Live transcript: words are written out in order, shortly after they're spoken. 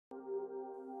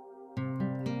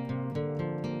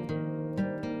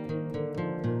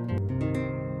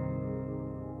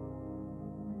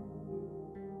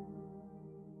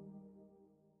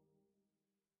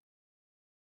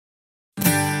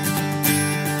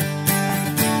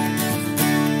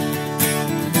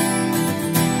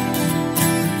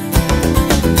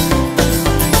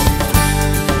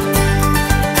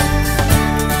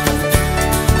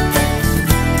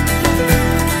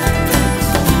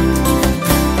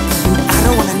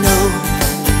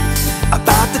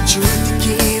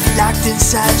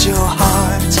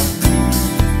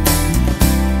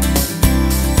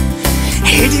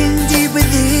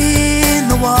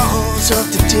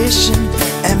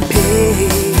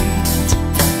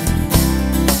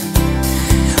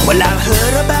Well, I've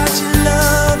heard about your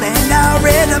love and I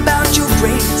read about your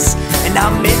grace, and I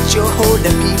met your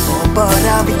holy people, but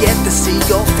I've yet to see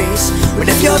your face. But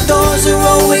if your doors are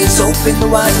always open,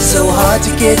 why is it so hard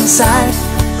to get inside?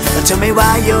 Now tell me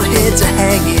why your heads are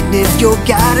hanging if your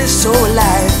God is so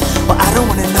alive. Well, I don't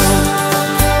wanna know.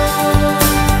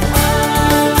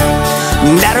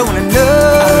 I don't wanna know.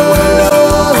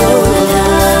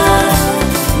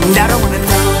 I don't wanna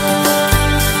know.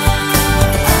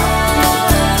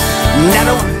 I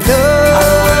don't wanna know.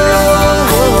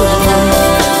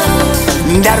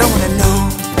 I don't wanna know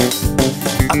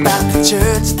about the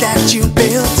church that you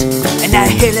built and that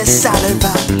hilly solid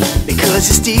rock, because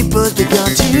your steeple's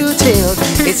begun to tilt.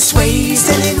 It sways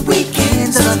and it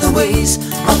weakens in other ways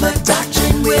of a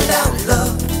doctrine without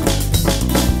love.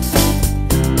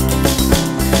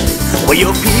 Well,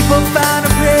 your people find a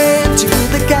prayer to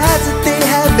the gods that they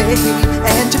have made,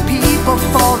 and your people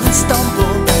fall and stumble.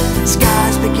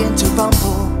 Skies begin to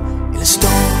rumble in a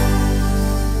storm.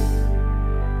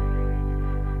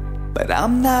 But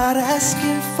I'm not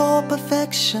asking for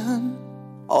perfection.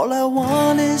 All I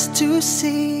want is to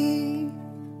see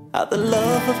how the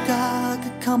love of God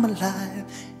could come alive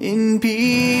in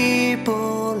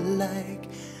people like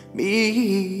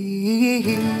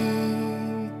me.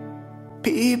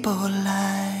 People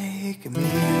like me.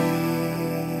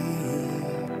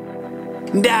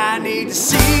 And I need to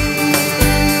see.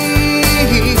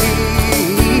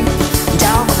 And I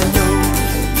wanna know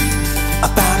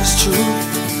about His truth.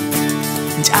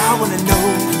 And I wanna know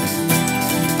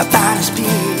about His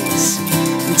peace.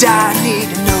 And I need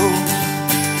to know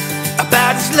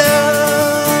about His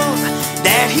love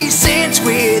that He sends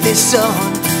with His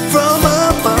Son from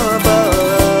up above.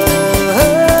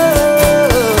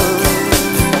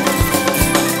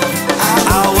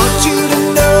 I want you to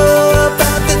know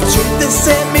about the truth that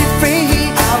set me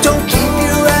free. Don't keep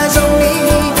your eyes on me.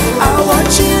 I want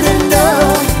you to know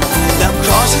the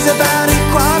cross is about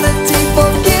equality.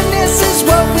 Forgiveness is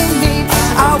what we need.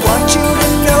 I want you to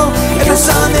know if the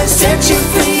Son that set you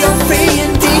free, you're free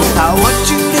indeed. I want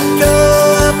you to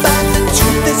know about the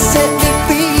truth that set me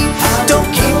free. Don't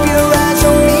keep your eyes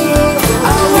on me.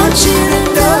 I want you to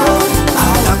know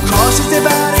the cross is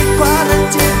about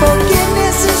equality.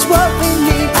 Forgiveness is what we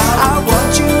need. I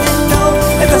want you to know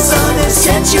if the Son that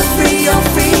set you free, you're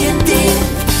free.